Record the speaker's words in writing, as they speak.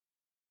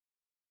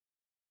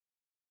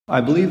I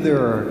believe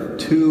there are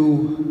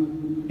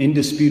two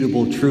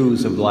indisputable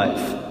truths of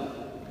life,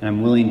 and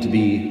I'm willing to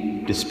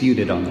be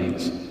disputed on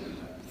these.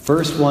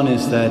 First one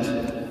is that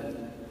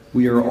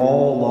we are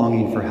all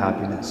longing for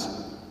happiness.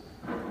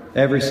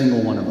 Every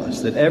single one of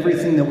us. That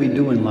everything that we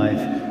do in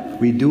life,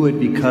 we do it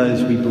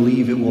because we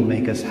believe it will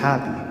make us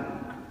happy.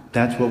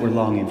 That's what we're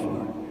longing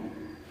for.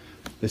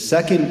 The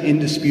second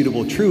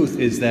indisputable truth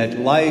is that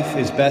life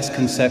is best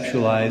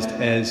conceptualized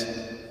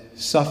as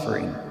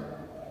suffering.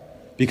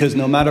 Because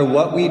no matter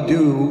what we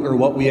do or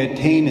what we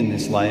attain in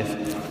this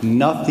life,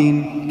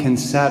 nothing can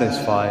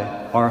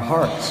satisfy our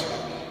hearts.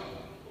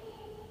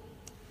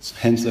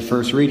 Hence the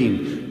first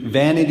reading.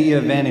 Vanity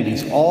of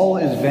vanities. All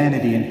is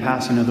vanity and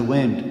passing of the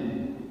wind.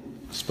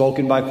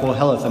 Spoken by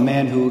Koheleth, a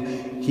man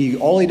who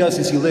all he does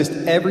is he lists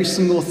every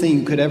single thing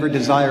you could ever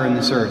desire in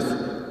this earth.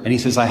 And he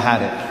says, I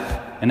had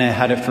it. And I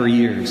had it for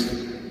years.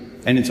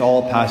 And it's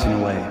all passing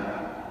away.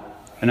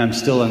 And I'm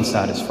still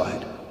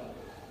unsatisfied.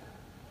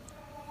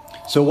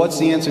 So what's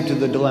the answer to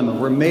the dilemma?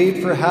 We're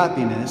made for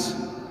happiness,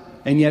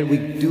 and yet we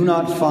do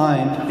not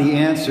find the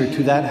answer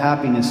to that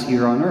happiness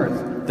here on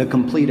earth, the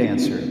complete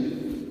answer.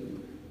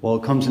 Well,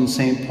 it comes in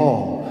St.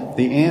 Paul.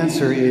 The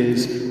answer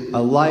is a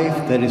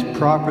life that is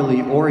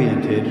properly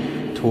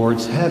oriented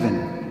towards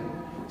heaven.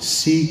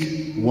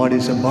 Seek what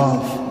is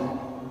above.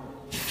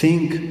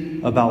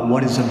 Think about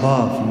what is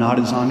above, not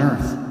as on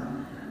earth.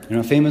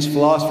 A famous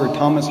philosopher,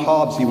 Thomas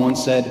Hobbes, he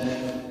once said,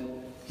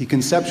 he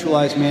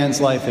conceptualized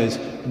man's life as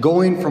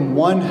going from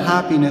one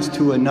happiness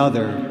to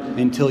another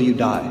until you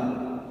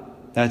die.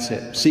 That's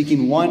it.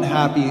 Seeking one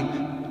happy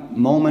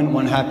moment,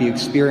 one happy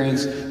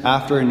experience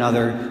after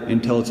another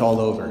until it's all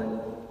over.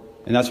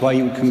 And that's why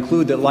you would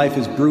conclude that life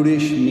is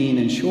brutish, mean,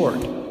 and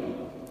short.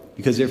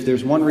 Because if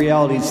there's one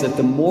reality, it's that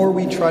the more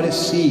we try to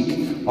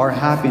seek our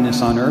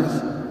happiness on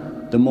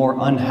earth, the more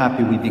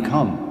unhappy we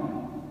become.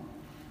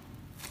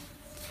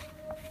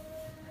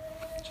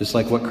 Just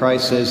like what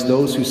Christ says,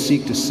 those who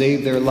seek to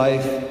save their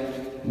life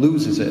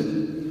loses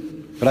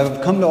it. But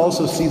I've come to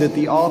also see that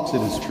the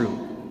opposite is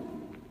true.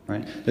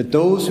 Right? That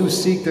those who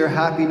seek their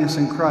happiness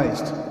in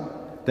Christ,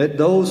 that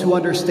those who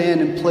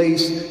understand and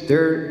place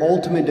their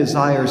ultimate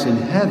desires in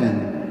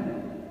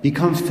heaven,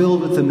 become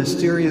filled with a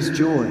mysterious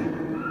joy,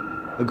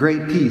 a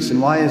great peace. And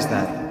why is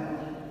that?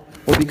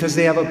 Well, because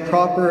they have a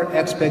proper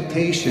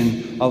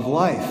expectation of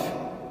life.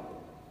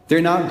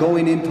 They're not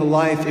going into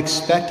life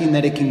expecting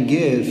that it can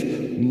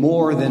give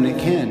more than it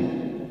can.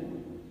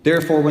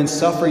 Therefore, when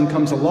suffering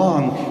comes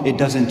along, it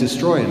doesn't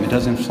destroy them. It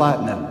doesn't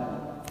flatten them.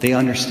 They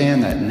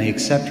understand that and they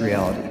accept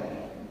reality.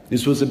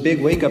 This was a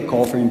big wake-up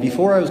call for me.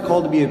 Before I was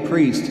called to be a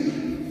priest,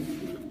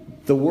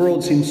 the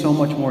world seemed so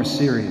much more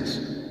serious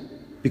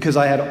because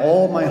I had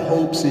all my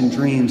hopes and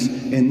dreams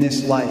in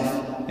this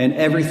life and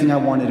everything I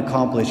wanted to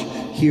accomplish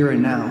here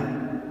and now.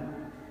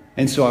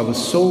 And so I was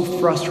so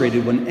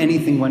frustrated when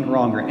anything went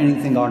wrong or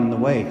anything got in the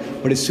way.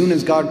 But as soon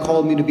as God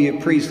called me to be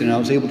a priest and I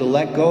was able to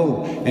let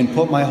go and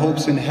put my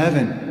hopes in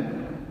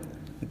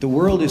heaven, the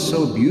world is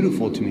so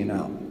beautiful to me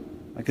now.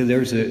 Because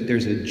there's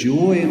a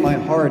joy in my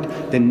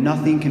heart that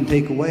nothing can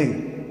take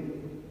away.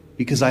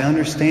 Because I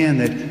understand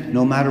that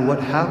no matter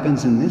what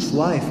happens in this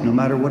life, no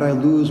matter what I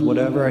lose,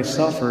 whatever I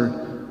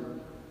suffer,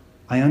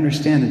 I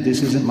understand that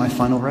this isn't my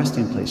final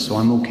resting place. So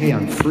I'm okay,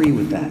 I'm free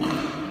with that.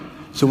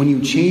 So when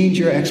you change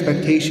your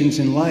expectations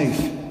in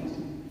life,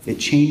 it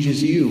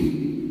changes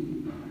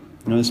you.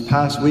 This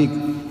past week,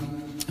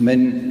 I've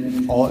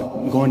been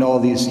going to all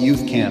these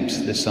youth camps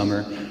this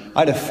summer. I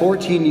had a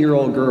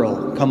 14-year-old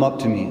girl come up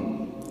to me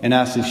and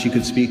asked if she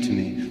could speak to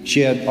me.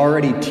 She had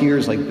already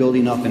tears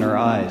building up in her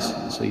eyes.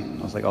 So I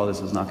was like, oh, this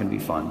is not going to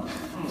be fun.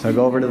 So I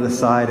go over to the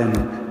side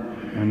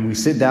and we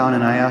sit down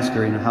and I ask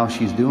her, how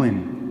she's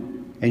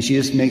doing. And she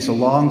just makes a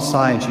long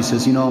sigh and she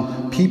says,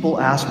 people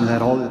ask me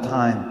that all the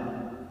time.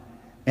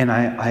 And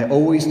I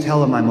always tell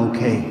them I'm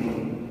okay,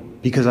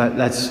 because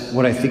that's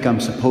what I think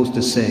I'm supposed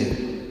to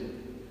say.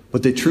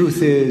 But the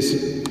truth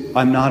is,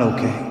 I'm not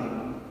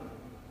okay.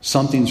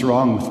 Something's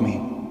wrong with me.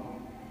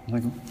 I'm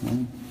like,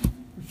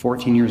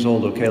 14 years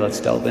old, okay,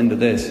 let's delve into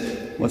this.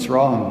 What's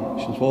wrong?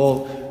 She says,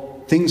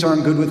 well, things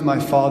aren't good with my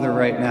father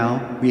right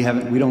now. We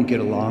don't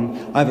get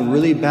along. I have a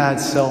really bad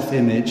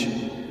self-image.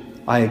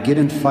 I get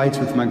in fights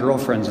with my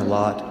girlfriends a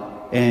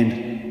lot.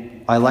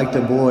 And I liked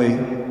a boy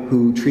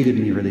who treated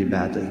me really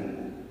badly.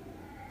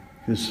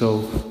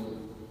 So,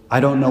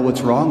 I don't know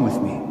what's wrong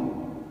with me.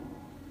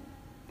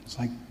 It's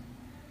like,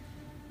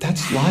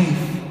 that's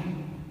life.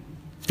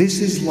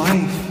 This is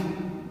life.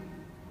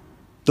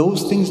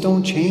 Those things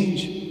don't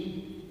change.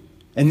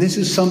 And this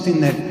is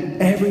something that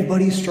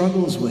everybody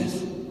struggles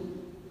with.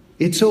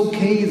 It's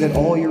okay that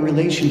all your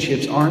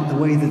relationships aren't the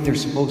way that they're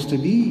supposed to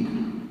be.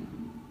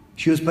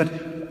 She goes, but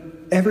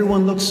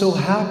everyone looks so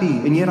happy,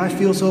 and yet I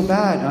feel so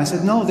bad. And I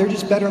said, no, they're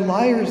just better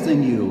liars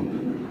than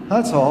you.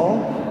 That's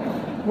all.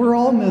 We're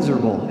all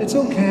miserable. It's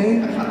okay.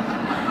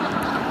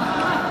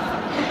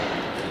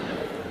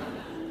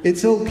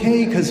 It's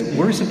okay because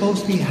we're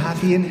supposed to be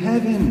happy in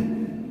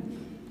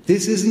heaven.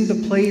 This isn't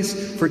the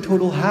place for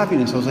total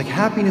happiness. I was like,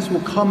 happiness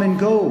will come and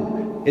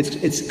go.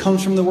 It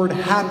comes from the word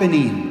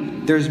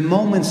happening. There's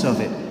moments of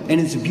it, and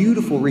it's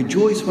beautiful.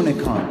 Rejoice when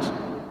it comes.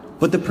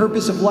 But the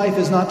purpose of life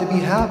is not to be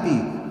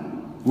happy.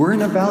 We're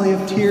in a valley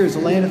of tears, a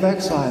land of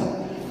exile.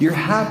 Your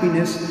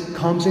happiness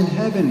comes in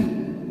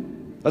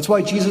heaven. That's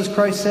why Jesus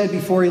Christ said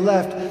before he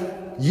left,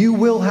 you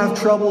will have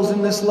troubles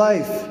in this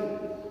life,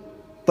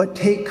 but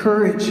take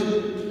courage,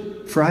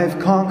 for I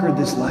have conquered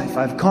this life.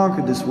 I've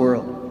conquered this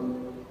world.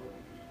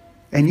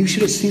 And you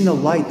should have seen the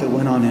light that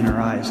went on in her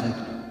eyes.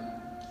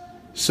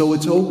 So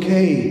it's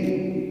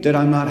okay that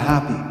I'm not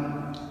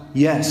happy.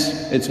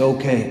 Yes, it's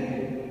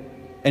okay.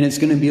 And it's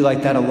going to be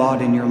like that a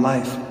lot in your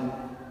life.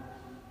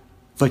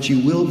 But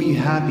you will be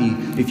happy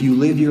if you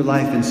live your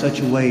life in such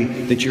a way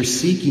that you're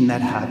seeking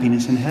that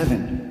happiness in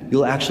heaven.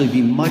 You'll actually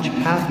be much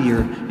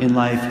happier in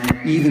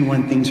life even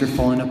when things are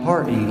falling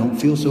apart and you don't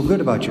feel so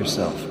good about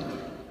yourself.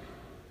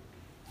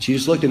 She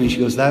just looked at me, she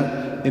goes,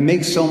 it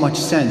makes so much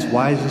sense.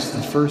 Why is this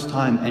the first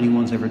time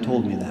anyone's ever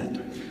told me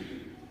that?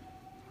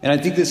 And I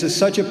think this is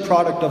such a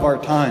product of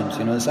our times,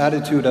 this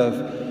attitude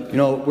of,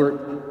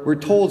 we're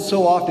told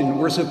so often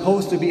we're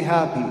supposed to be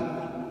happy.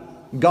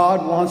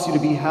 God wants you to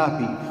be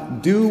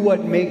happy. Do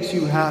what makes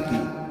you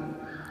happy.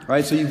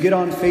 Right? So you get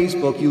on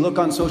Facebook, you look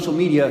on social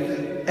media,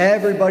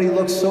 everybody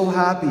looks so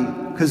happy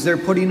because they're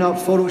putting up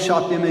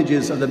photoshopped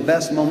images of the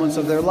best moments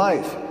of their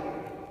life.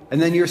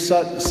 And then you're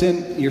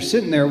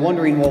sitting there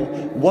wondering, well,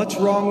 what's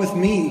wrong with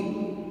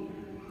me?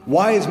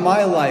 Why is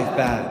my life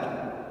bad?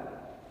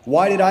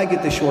 Why did I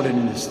get the short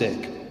end of the stick?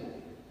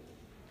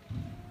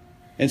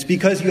 And it's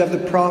because you have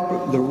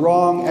the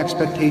wrong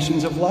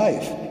expectations of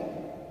life.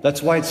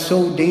 That's why it's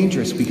so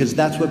dangerous, because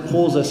that's what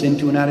pulls us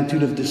into an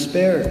attitude of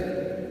despair.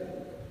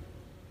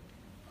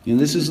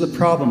 This is the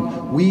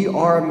problem. We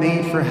are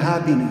made for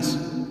happiness,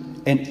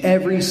 and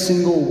every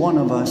single one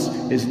of us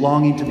is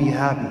longing to be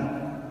happy.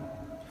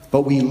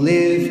 But we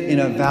live in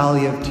a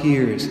valley of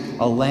tears,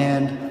 a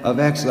land of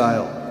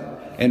exile.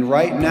 And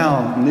right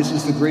now, and this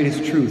is the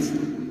greatest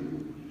truth,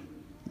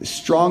 the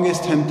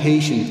strongest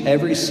temptation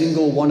every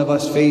single one of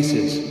us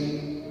faces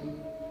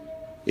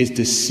is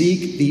to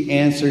seek the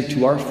answer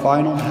to our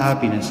final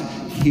happiness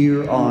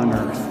here on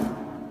earth.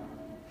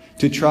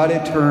 To try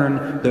to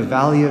turn the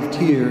valley of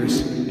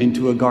tears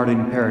into a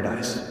garden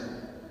paradise.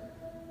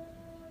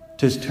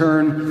 To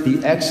turn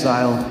the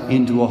exile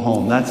into a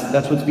home.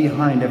 That's what's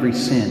behind every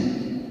sin.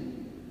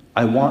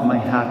 I want my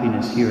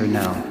happiness here and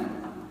now.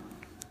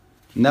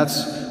 And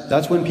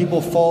that's when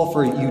people fall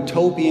for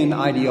utopian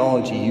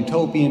ideology,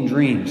 utopian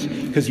dreams.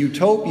 Because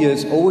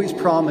utopias always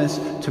promise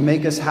to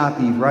make us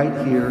happy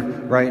right here,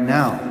 right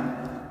now.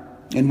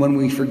 And when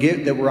we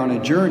forget that we're on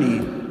a journey,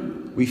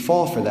 we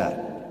fall for that.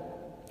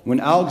 When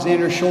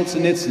Alexander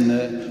Solzhenitsyn,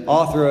 the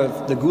author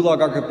of the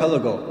Gulag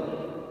Archipelago,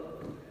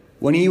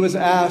 when he was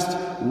asked,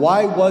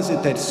 why was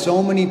it that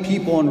so many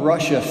people in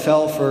Russia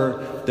fell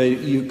for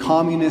the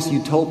communist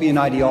utopian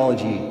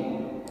ideology,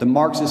 the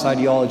Marxist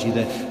ideology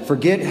that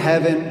forget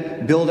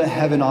heaven, build a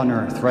heaven on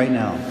earth right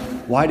now?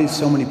 Why did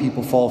so many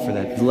people fall for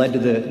that? It led to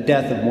the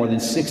death of more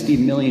than 60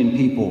 million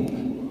people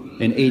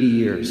in 80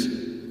 years.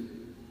 And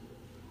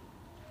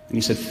he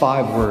said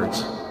 5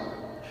 words.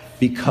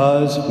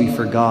 Because we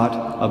forgot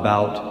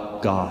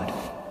about God.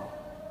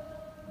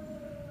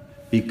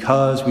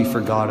 Because we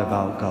forgot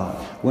about God.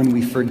 When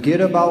we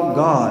forget about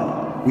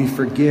God, we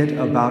forget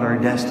about our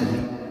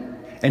destiny.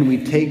 And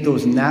we take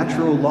those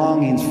natural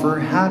longings for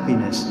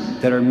happiness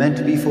that are meant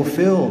to be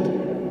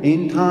fulfilled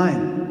in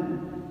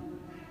time.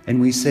 And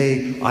we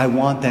say, I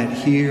want that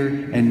here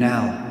and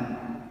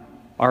now.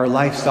 Our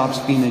life stops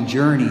being a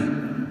journey,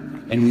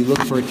 and we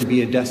look for it to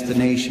be a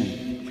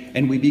destination.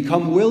 And we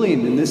become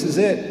willing, and this is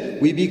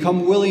it, we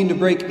become willing to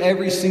break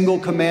every single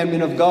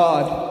commandment of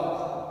God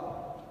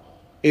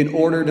in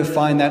order to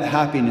find that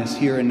happiness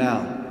here and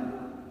now.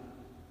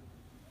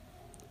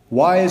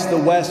 Why has the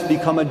West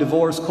become a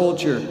divorce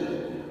culture?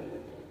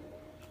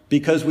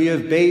 Because we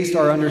have based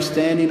our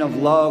understanding of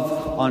love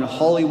on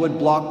Hollywood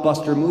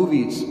blockbuster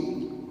movies.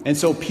 And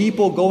so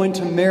people go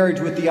into marriage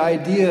with the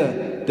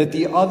idea that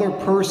the other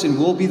person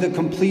will be the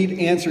complete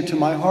answer to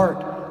my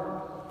heart.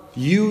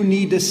 You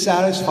need to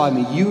satisfy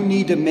me. You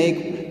need to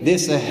make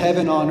this a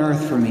heaven on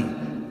earth for me.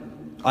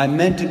 I'm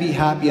meant to be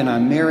happy, and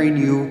I'm marrying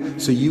you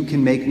so you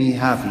can make me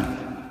happy.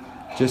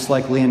 Just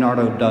like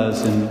Leonardo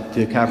does in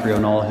DiCaprio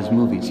in all his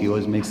movies. He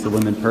always makes the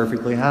women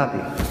perfectly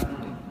happy.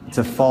 It's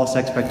a false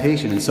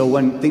expectation. And so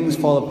when things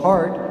fall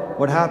apart,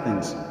 what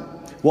happens?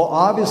 Well,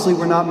 obviously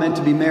we're not meant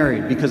to be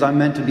married because I'm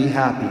meant to be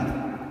happy.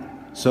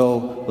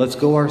 So let's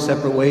go our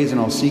separate ways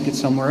and I'll seek it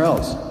somewhere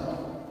else.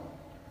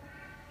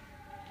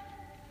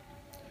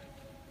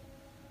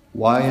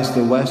 Why is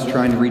the West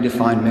trying to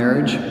redefine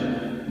marriage,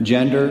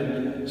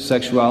 gender,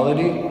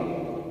 sexuality?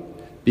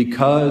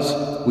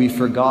 Because we've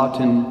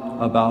forgotten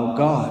about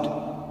God.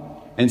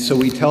 And so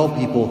we tell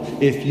people,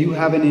 if you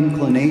have an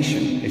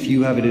inclination, if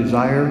you have a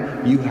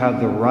desire, you have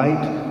the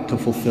right to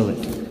fulfill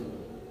it.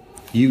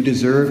 You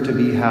deserve to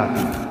be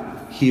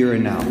happy here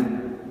and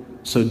now.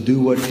 So do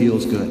what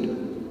feels good.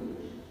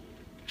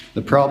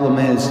 The problem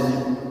is,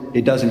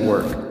 it doesn't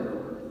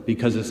work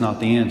because it's not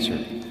the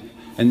answer.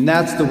 And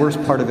that's the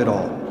worst part of it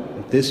all.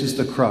 This is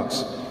the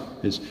crux.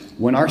 Is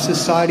when our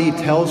society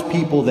tells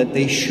people that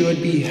they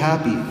should be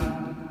happy,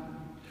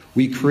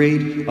 we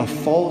create a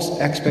false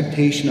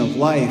expectation of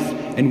life,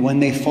 and when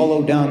they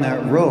follow down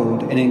that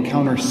road and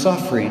encounter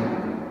suffering,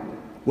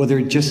 well,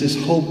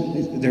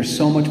 they're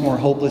so much more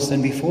hopeless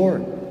than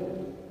before.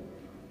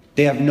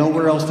 They have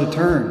nowhere else to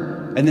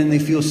turn, and then they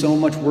feel so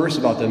much worse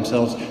about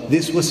themselves.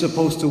 This was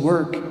supposed to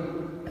work.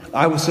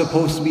 I was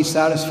supposed to be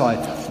satisfied.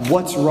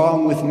 What's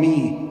wrong with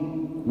me?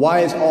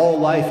 Why is all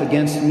life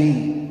against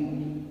me?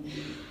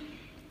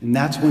 And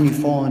that's when you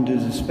fall into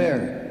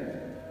despair.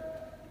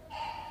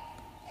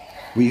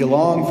 We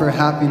long for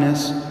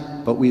happiness,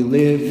 but we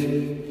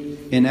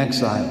live in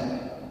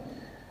exile.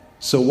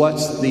 So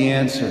what's the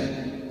answer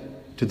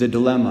to the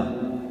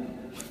dilemma?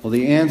 Well,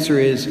 the answer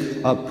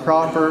is a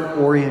proper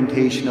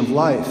orientation of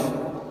life.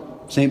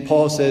 St.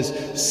 Paul says,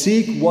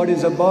 seek what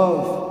is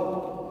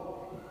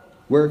above,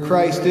 where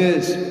Christ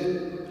is.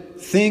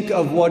 Think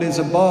of what is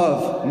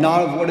above,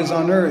 not of what is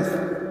on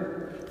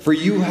earth. For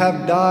you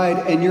have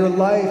died, and your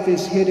life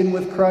is hidden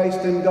with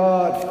Christ in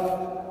God.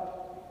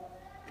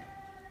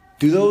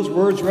 Do those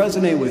words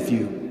resonate with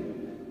you?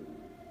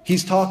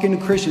 He's talking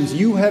to Christians.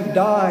 You have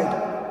died,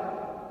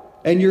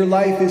 and your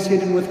life is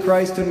hidden with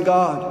Christ in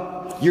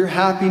God. Your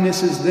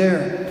happiness is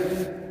there.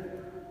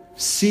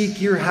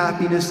 Seek your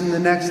happiness in the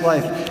next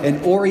life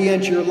and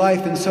orient your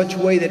life in such a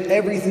way that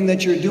everything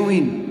that you're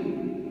doing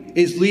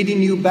is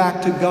leading you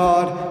back to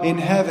God in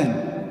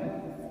heaven.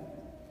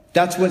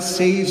 That's what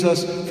saves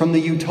us from the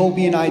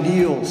utopian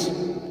ideals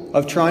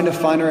of trying to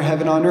find our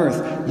heaven on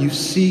earth. You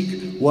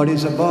seek what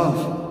is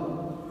above.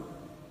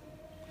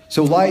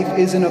 So life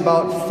isn't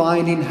about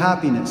finding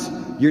happiness.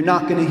 You're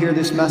not going to hear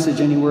this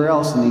message anywhere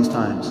else in these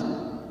times.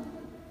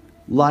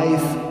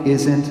 Life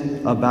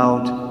isn't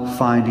about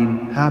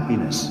finding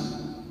happiness.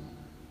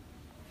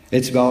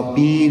 It's about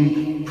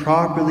being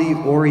properly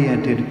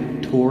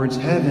oriented towards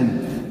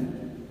heaven,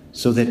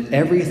 so that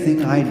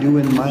everything I do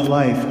in my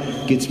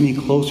life gets me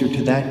closer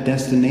to that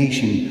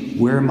destination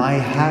where my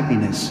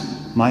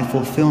happiness, my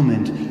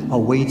fulfillment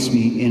awaits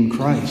me in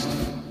Christ.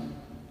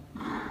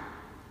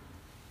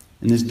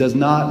 And this does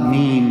not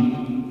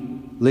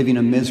mean living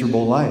a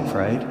miserable life,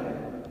 right?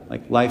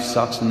 Like life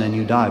sucks and then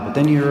you die, but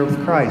then you're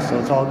with Christ, so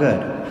it's all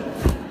good.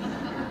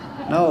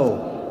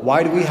 No.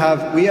 Why do we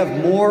have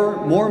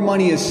more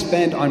money is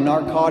spent on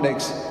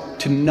narcotics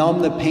to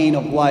numb the pain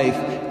of life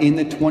in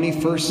the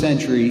 21st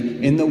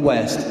century in the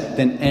West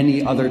than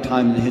any other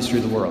time in the history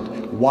of the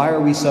world. Why are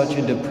we such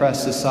a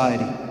depressed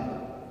society?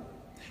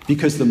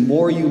 Because the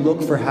more you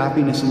look for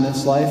happiness in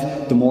this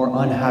life, the more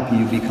unhappy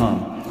you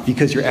become,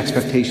 because your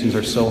expectations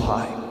are so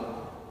high.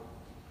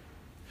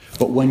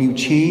 But when you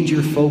change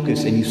your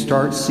focus and you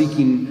start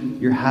seeking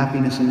your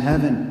happiness in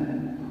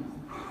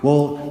heaven,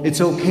 well,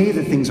 it's okay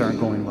that things aren't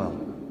going well.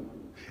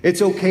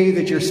 It's okay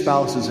that your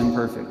spouse is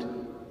imperfect.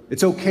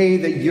 It's okay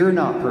that you're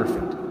not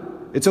perfect.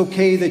 It's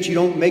okay that you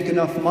don't make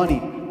enough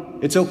money.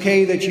 It's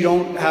okay that you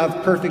don't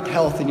have perfect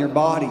health in your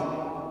body.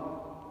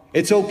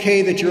 It's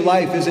okay that your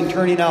life isn't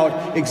turning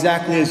out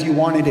exactly as you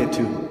wanted it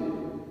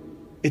to.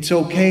 It's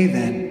okay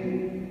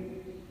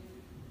then,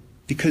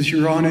 because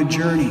you're on a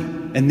journey,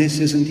 and this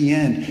isn't the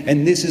end,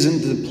 and this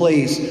isn't the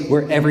place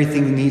where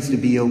everything needs to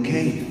be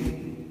okay.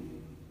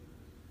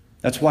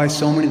 That's why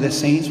so many of the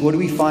saints, what do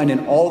we find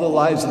in all the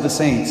lives of the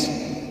saints?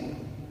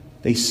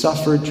 They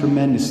suffered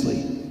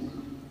tremendously.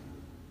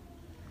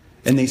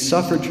 And they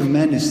suffered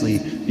tremendously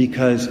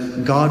because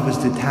God was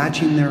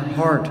detaching their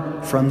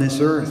heart from this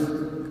earth.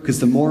 Because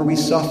the more we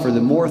suffer, the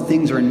more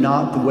things are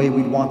not the way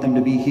we'd want them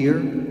to be here,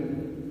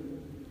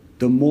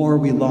 the more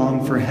we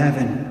long for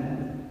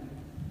heaven,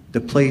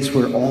 the place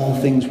where all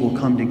things will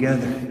come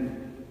together.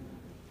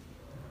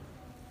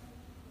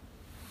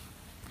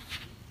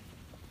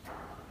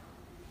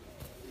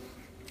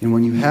 And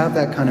when you have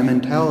that kind of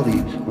mentality,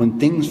 when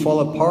things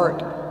fall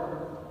apart,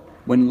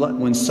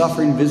 when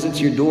suffering visits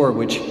your door,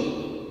 which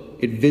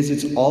it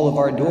visits all of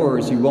our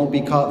doors, you won't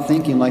be caught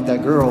thinking like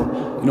that girl,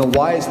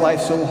 why is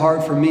life so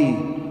hard for me?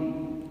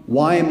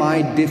 Why am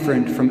I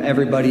different from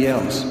everybody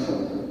else?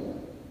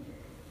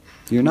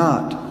 You're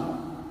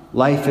not.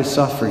 Life is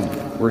suffering.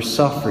 We're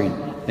suffering.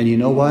 And you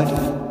know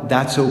what?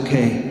 That's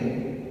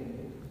okay.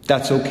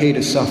 That's okay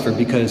to suffer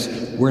because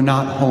we're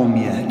not home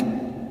yet.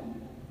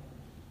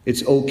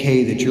 It's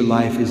okay that your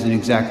life isn't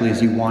exactly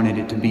as you wanted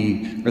it to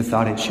be or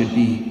thought it should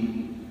be.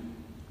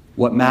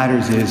 What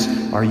matters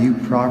is, are you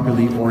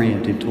properly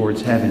oriented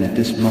towards heaven at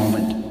this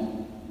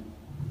moment?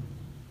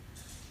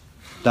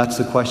 That's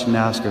the question to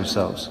ask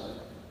ourselves.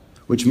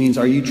 Which means,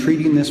 are you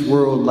treating this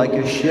world like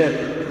a ship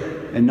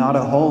and not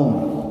a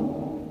home?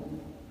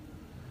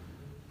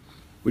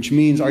 Which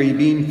means, are you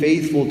being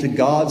faithful to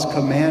God's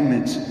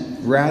commandments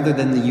rather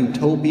than the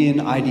utopian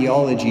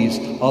ideologies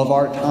of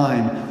our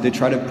time that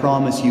try to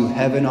promise you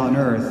heaven on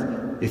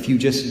earth if you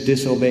just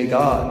disobey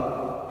God?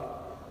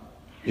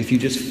 If you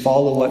just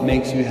follow what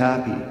makes you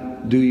happy,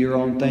 do your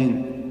own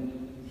thing.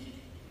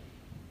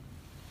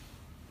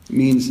 It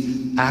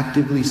means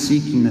actively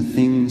seeking the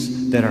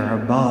things that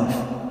are above,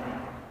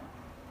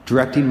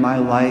 directing my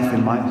life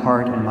and my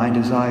heart and my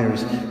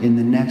desires in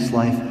the next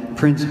life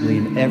principally,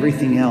 and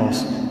everything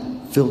else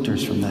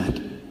filters from that.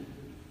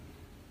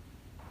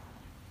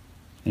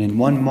 And in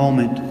one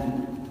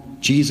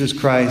moment, Jesus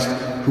Christ,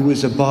 who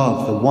is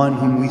above, the one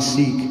whom we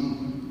seek,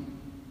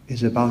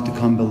 is about to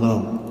come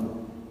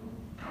below.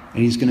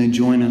 And he's going to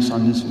join us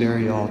on this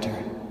very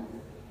altar.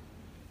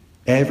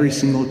 Every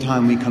single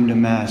time we come to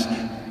Mass,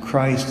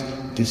 Christ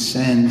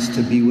descends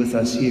to be with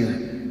us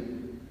here.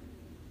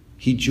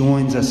 He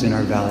joins us in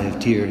our valley of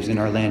tears, in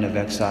our land of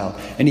exile.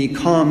 And he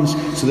comes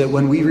so that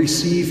when we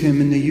receive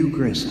him in the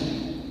Eucharist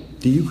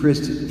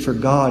for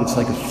God, it's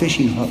like a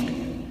fishing hook.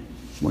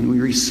 When we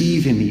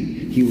receive him,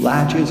 he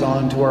latches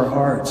onto our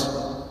hearts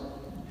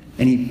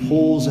and he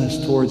pulls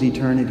us towards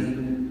eternity.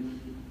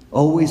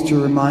 Always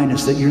to remind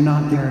us that you're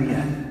not there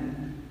yet.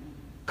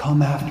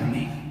 Come after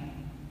me.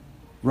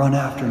 Run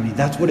after me.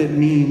 That's what it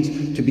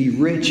means to be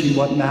rich in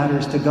what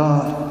matters to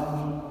God.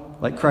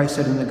 Like Christ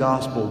said in the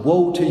gospel,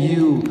 woe to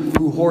you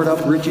who hoard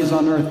up riches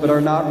on earth but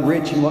are not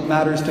rich in what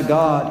matters to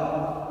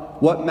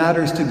God. What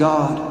matters to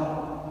God?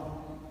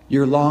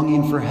 You're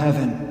longing for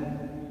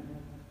heaven.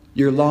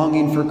 You're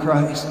longing for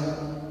Christ.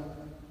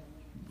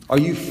 Are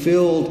you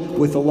filled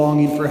with a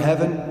longing for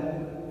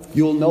heaven?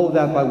 You'll know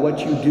that by what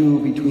you do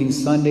between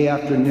Sunday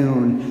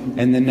afternoon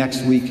and the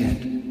next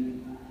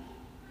weekend.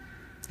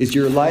 Is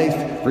your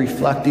life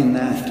reflecting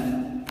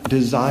that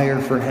desire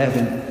for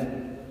heaven?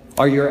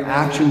 Are your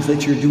actions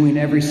that you're doing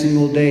every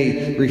single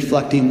day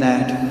reflecting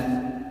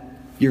that?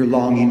 You're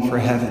longing for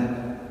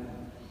heaven.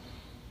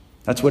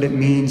 That's what it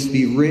means to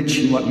be rich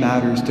in what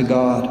matters to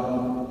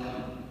God.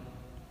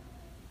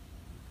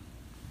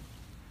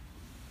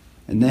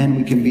 And then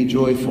we can be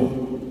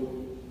joyful.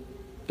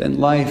 Then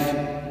life,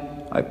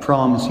 I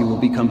promise you, will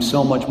become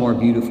so much more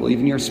beautiful.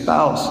 Even your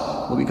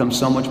spouse will become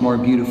so much more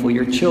beautiful.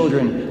 Your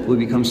children will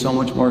become so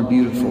much more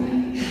beautiful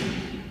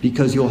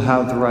because you'll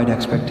have the right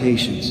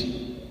expectations.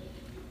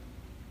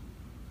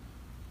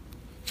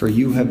 For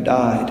you have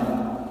died,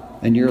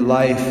 and your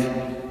life,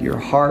 your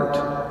heart,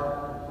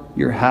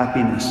 your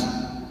happiness,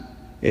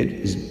 it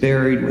is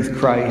buried with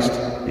Christ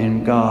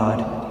in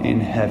God in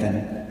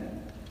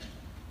heaven,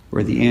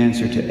 where the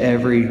answer to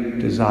every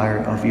desire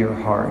of your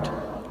heart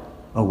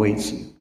awaits you.